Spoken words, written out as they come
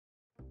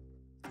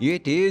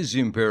It is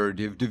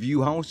imperative to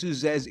view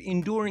houses as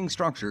enduring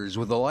structures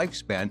with a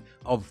lifespan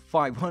of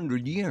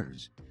 500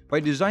 years.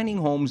 By designing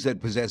homes that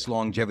possess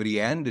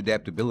longevity and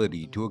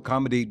adaptability to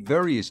accommodate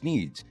various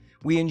needs,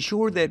 we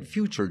ensure that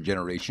future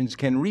generations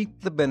can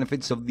reap the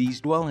benefits of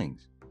these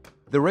dwellings.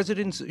 The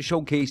residents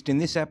showcased in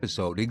this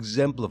episode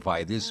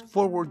exemplify this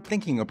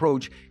forward-thinking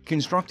approach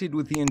constructed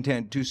with the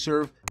intent to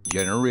serve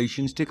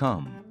generations to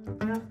come.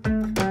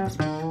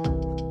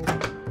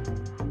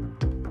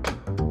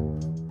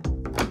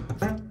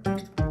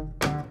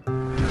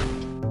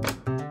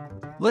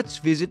 Let's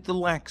visit the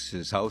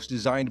Laxus house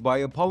designed by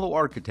Apollo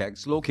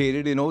Architects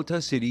located in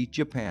Ota City,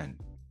 Japan.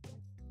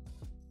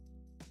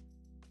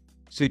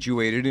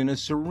 Situated in a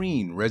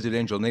serene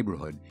residential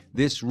neighborhood,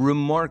 this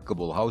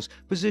remarkable house,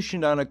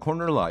 positioned on a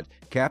corner lot,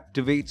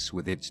 captivates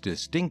with its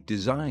distinct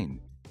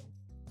design.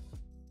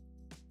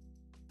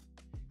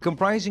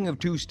 Comprising of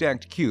two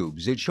stacked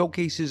cubes, it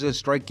showcases a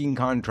striking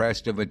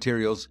contrast of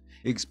materials: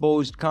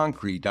 exposed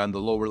concrete on the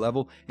lower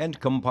level and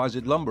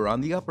composite lumber on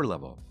the upper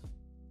level.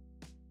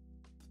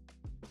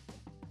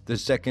 The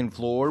second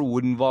floor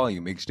wooden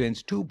volume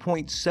extends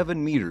 2.7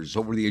 meters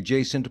over the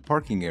adjacent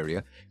parking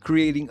area,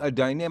 creating a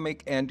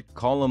dynamic and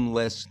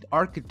columnless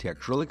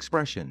architectural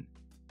expression.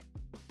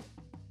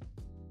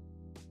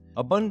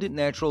 Abundant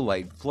natural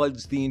light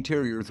floods the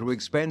interior through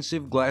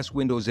expansive glass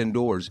windows and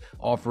doors,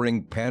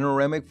 offering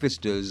panoramic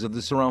vistas of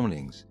the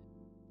surroundings.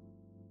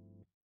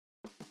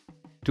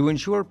 To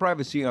ensure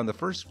privacy on the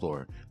first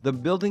floor, the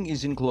building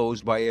is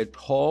enclosed by a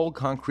tall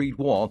concrete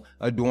wall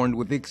adorned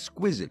with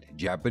exquisite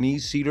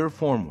Japanese cedar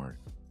formwork.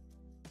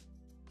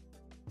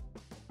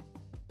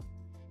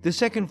 The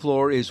second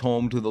floor is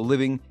home to the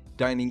living,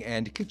 dining,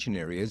 and kitchen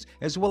areas,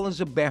 as well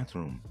as a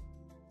bathroom.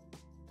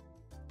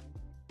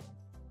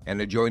 An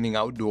adjoining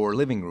outdoor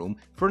living room,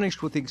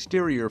 furnished with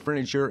exterior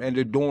furniture and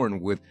adorned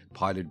with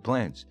potted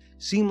plants,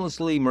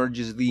 seamlessly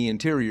merges the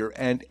interior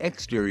and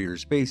exterior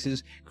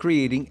spaces,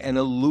 creating an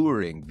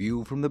alluring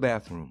view from the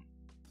bathroom.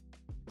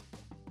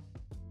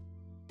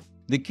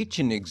 The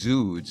kitchen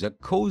exudes a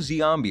cozy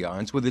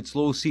ambiance with its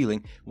low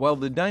ceiling, while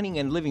the dining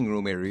and living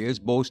room areas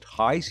boast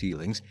high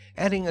ceilings,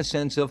 adding a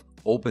sense of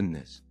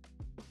openness.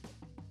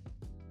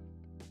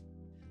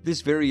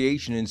 This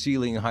variation in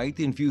ceiling height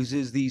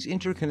infuses these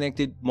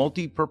interconnected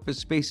multi-purpose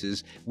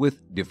spaces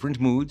with different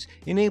moods,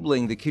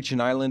 enabling the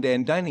kitchen island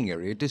and dining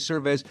area to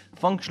serve as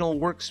functional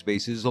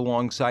workspaces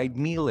alongside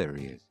meal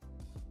areas.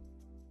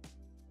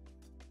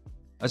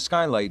 A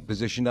skylight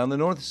positioned on the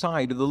north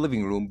side of the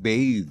living room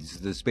bathes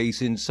the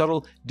space in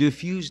subtle,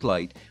 diffused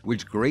light,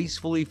 which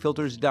gracefully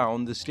filters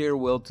down the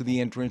stairwell to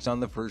the entrance on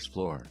the first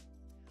floor.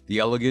 The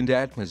elegant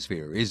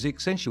atmosphere is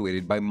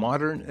accentuated by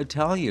modern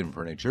Italian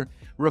furniture,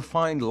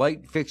 refined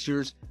light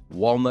fixtures,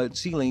 walnut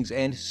ceilings,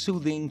 and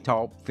soothing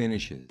taupe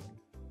finishes.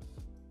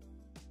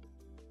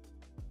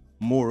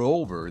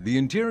 Moreover, the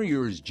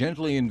interior is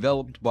gently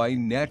enveloped by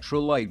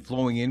natural light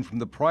flowing in from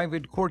the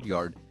private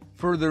courtyard,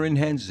 further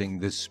enhancing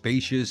the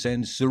spacious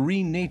and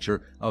serene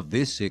nature of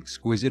this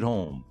exquisite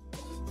home.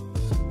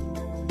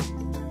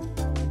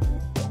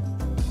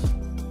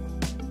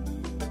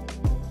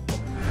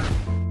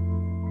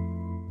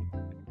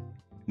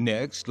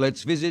 Next,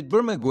 let's visit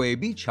Bermagui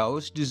Beach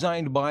House,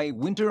 designed by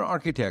Winter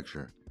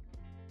Architecture.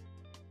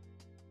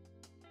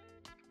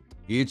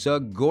 It's a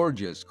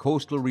gorgeous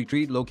coastal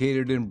retreat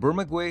located in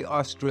Bermagui,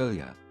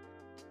 Australia.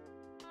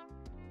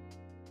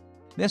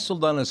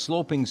 Nestled on a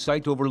sloping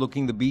site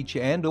overlooking the beach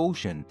and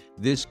ocean,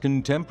 this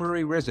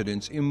contemporary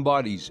residence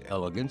embodies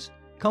elegance,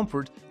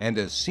 comfort, and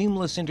a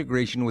seamless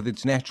integration with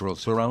its natural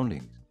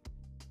surroundings.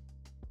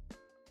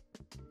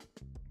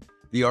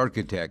 The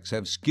architects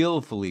have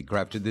skillfully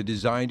crafted the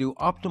design to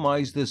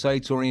optimize the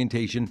site's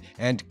orientation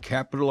and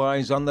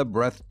capitalize on the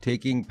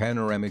breathtaking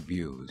panoramic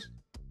views.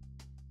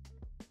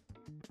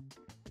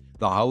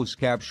 The house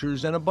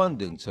captures an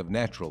abundance of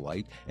natural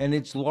light, and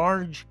its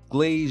large,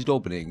 glazed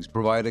openings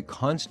provide a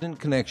constant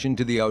connection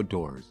to the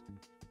outdoors.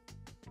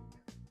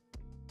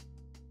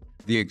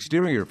 The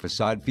exterior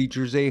facade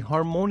features a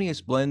harmonious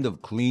blend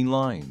of clean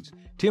lines,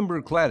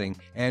 timber cladding,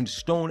 and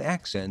stone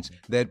accents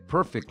that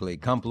perfectly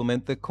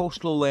complement the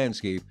coastal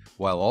landscape,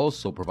 while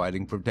also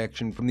providing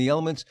protection from the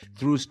elements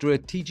through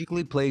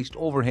strategically placed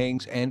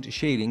overhangs and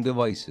shading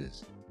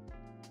devices.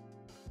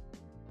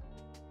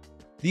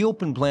 The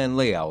open-plan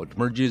layout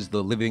merges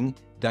the living,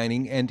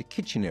 dining, and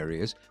kitchen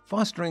areas,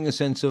 fostering a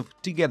sense of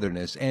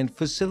togetherness and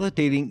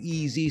facilitating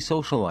easy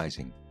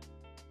socializing.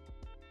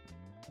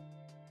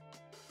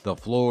 The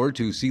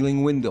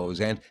floor-to-ceiling windows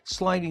and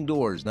sliding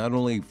doors not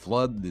only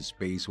flood the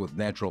space with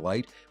natural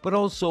light, but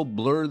also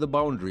blur the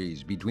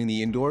boundaries between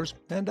the indoors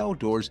and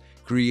outdoors,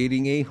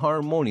 creating a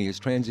harmonious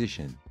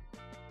transition.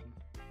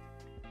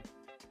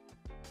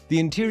 The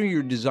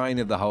interior design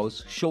of the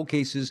house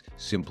showcases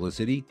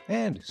simplicity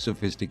and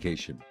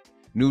sophistication.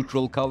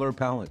 Neutral color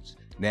palettes,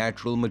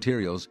 natural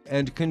materials,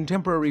 and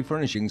contemporary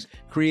furnishings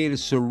create a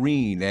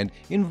serene and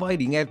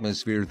inviting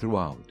atmosphere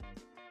throughout.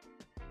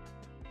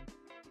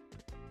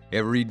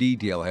 Every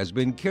detail has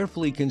been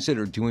carefully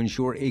considered to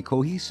ensure a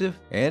cohesive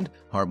and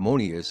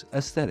harmonious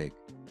aesthetic.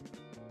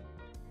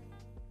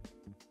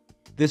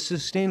 The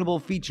sustainable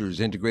features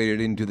integrated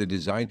into the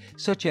design,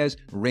 such as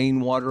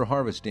rainwater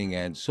harvesting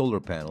and solar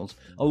panels,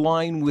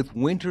 align with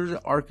winter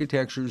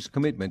architecture's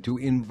commitment to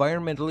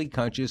environmentally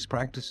conscious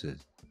practices.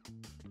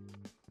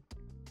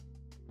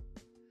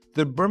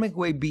 The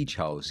Bermagui Beach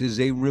House is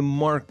a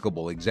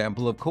remarkable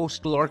example of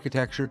coastal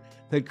architecture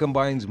that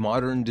combines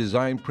modern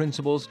design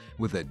principles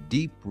with a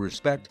deep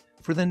respect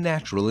for the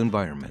natural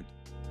environment.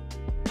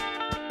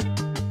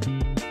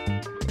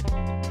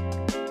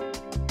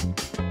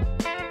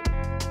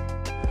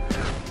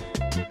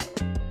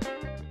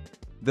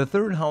 The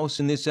third house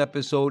in this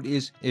episode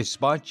is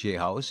Espace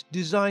House,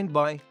 designed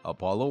by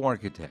Apollo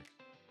Architects.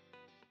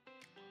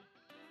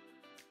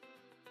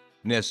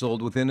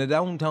 Nestled within a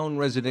downtown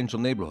residential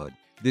neighborhood,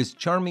 this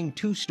charming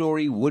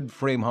two-story wood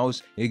frame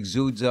house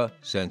exudes a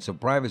sense of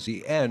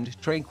privacy and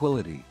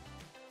tranquility.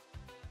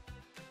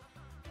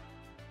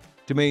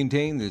 To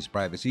maintain this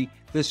privacy,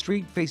 the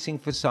street-facing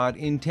facade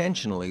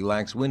intentionally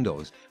lacks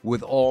windows,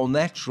 with all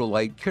natural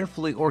light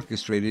carefully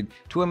orchestrated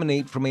to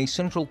emanate from a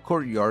central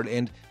courtyard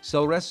and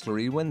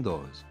clerestory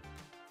windows.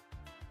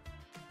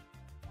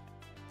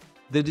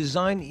 The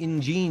design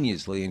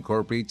ingeniously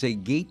incorporates a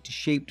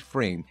gate-shaped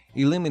frame,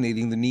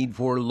 eliminating the need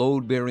for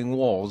load-bearing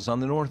walls on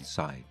the north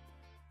side.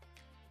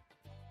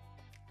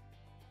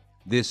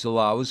 This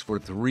allows for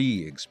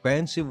 3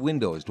 expansive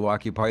windows to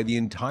occupy the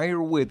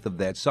entire width of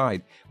that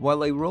side,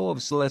 while a row of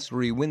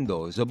clerestory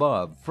windows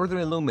above further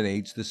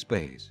illuminates the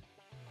space.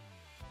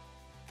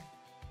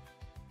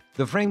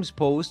 The frame's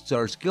posts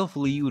are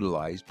skillfully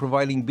utilized,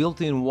 providing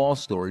built-in wall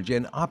storage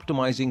and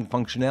optimizing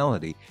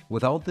functionality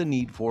without the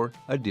need for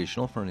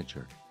additional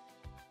furniture.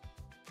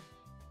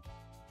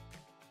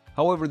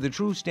 However, the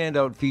true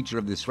standout feature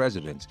of this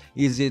residence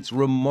is its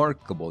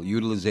remarkable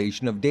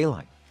utilization of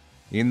daylight.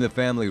 In the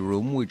family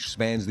room, which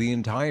spans the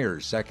entire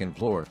second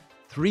floor,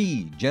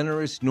 3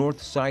 generous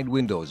north side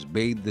windows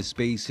bathe the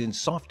space in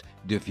soft,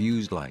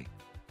 diffused light.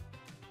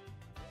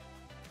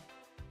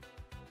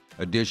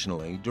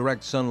 Additionally,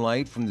 direct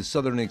sunlight from the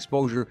southern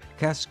exposure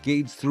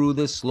cascades through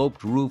the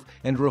sloped roof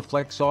and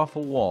reflects off a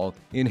wall,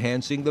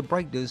 enhancing the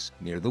brightness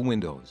near the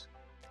windows.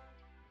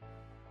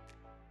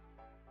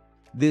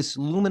 This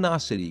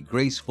luminosity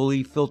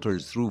gracefully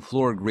filters through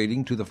floor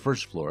grating to the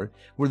first floor,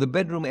 where the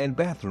bedroom and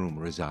bathroom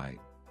reside.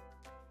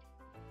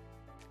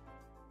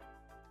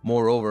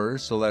 Moreover,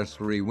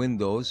 clerestory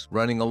windows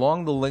running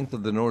along the length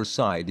of the north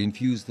side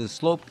infuse the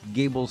sloped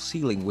gable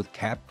ceiling with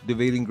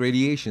captivating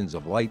gradations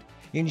of light,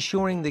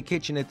 ensuring the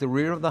kitchen at the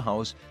rear of the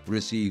house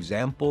receives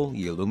ample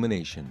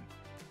illumination.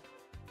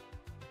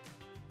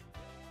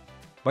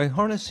 By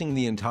harnessing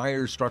the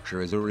entire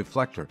structure as a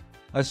reflector,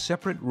 a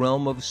separate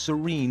realm of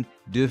serene,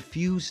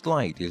 diffused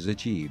light is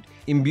achieved,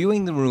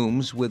 imbuing the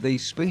rooms with a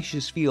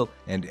spacious feel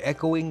and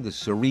echoing the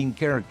serene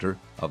character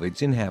of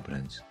its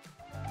inhabitants.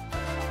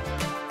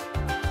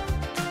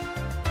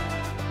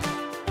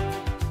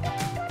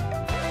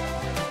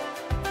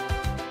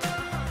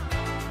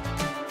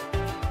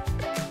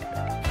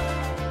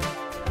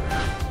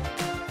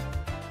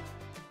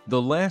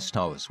 The last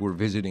house we're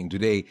visiting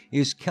today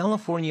is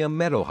California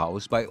Meadow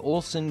House by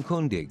Olsen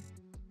Kundig.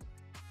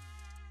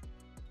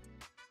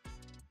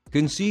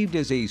 Conceived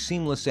as a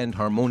seamless and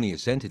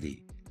harmonious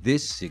entity,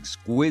 this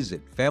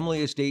exquisite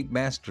family estate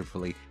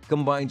masterfully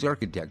combines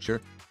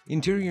architecture,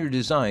 interior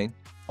design,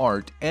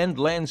 art, and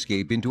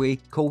landscape into a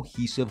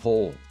cohesive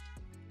whole.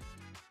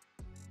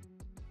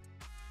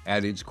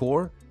 At its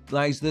core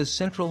lies the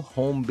central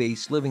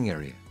home-based living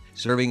area,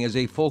 serving as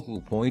a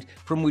focal point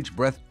from which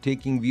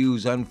breathtaking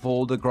views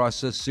unfold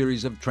across a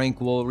series of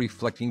tranquil,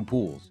 reflecting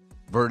pools,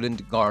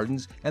 verdant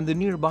gardens, and the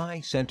nearby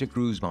Santa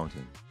Cruz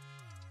Mountains.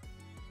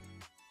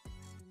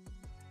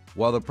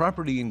 While the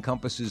property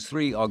encompasses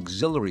 3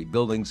 auxiliary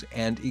buildings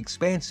and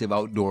expansive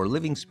outdoor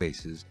living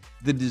spaces,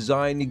 the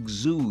design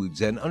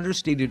exudes an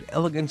understated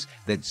elegance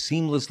that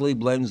seamlessly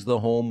blends the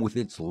home with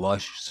its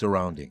lush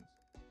surroundings.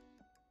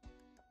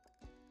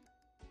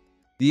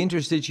 The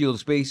interstitial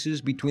spaces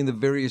between the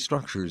various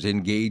structures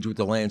engage with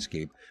the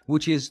landscape,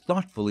 which is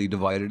thoughtfully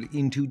divided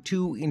into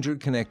 2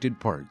 interconnected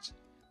parts.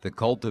 The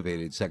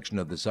cultivated section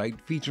of the site,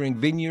 featuring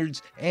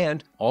vineyards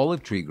and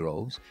olive tree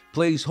groves,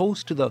 plays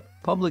host to the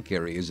public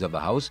areas of the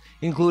house,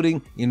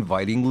 including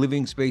inviting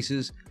living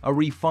spaces, a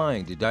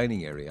refined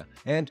dining area,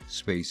 and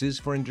spaces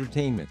for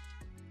entertainment.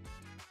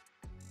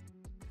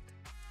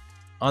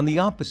 On the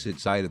opposite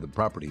side of the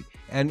property,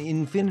 an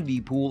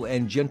infinity pool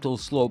and gentle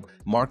slope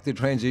mark the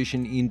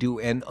transition into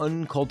an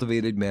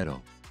uncultivated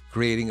meadow,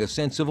 creating a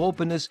sense of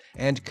openness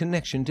and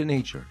connection to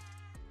nature.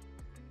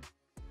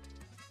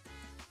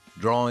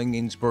 Drawing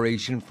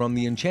inspiration from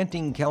the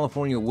enchanting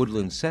California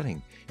woodland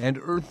setting, an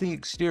earthy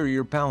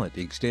exterior palette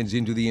extends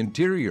into the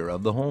interior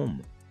of the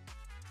home.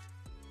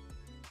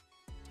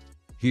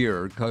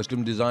 Here,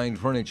 custom-designed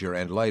furniture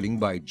and lighting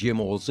by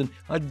Jim Olsen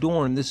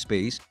adorn the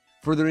space,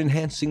 further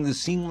enhancing the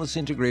seamless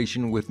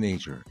integration with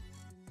nature.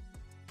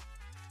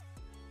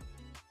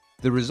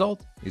 The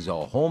result is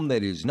a home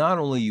that is not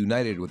only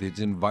united with its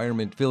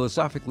environment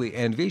philosophically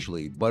and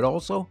visually, but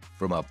also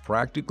from a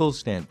practical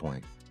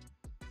standpoint.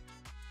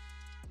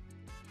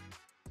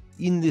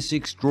 In this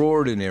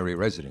extraordinary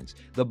residence,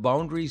 the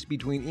boundaries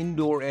between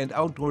indoor and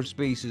outdoor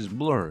spaces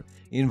blur,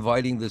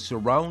 inviting the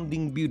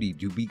surrounding beauty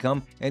to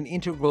become an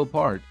integral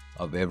part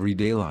of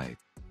everyday life.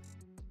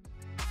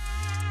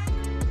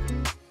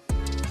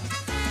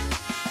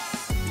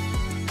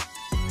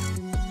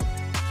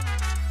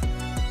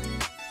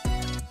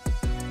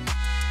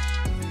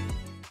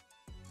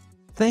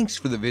 Thanks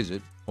for the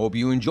visit. Hope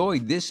you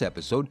enjoyed this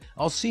episode.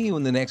 I'll see you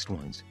in the next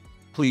ones.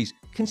 Please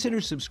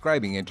consider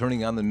subscribing and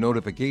turning on the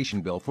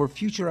notification bell for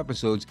future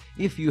episodes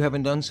if you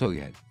haven't done so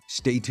yet.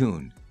 Stay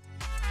tuned.